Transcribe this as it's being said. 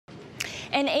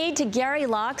An aide to Gary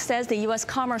Locke says the U.S.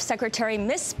 Commerce Secretary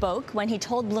misspoke when he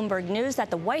told Bloomberg News that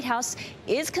the White House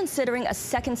is considering a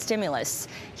second stimulus.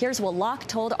 Here's what Locke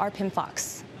told our Pim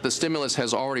Fox. The stimulus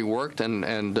has already worked,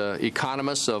 and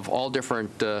economists of all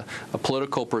different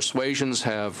political persuasions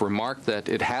have remarked that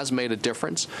it has made a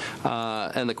difference.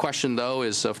 And the question, though,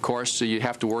 is, of course, you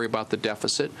have to worry about the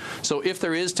deficit. So if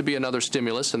there is to be another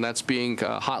stimulus, and that's being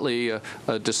hotly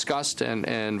discussed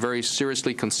and very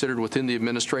seriously considered within the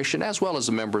administration, as well as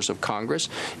the members of Congress,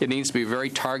 it needs to be very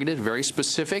targeted, very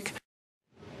specific.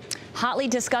 Hotly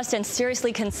discussed and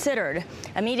seriously considered.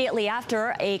 Immediately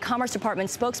after, a Commerce Department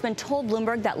spokesman told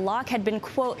Bloomberg that Locke had been,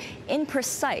 quote,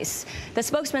 imprecise. The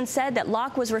spokesman said that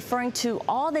Locke was referring to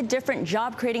all the different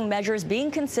job-creating measures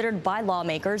being considered by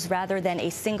lawmakers rather than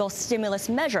a single stimulus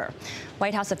measure.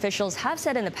 White House officials have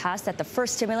said in the past that the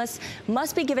first stimulus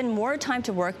must be given more time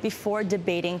to work before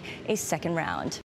debating a second round.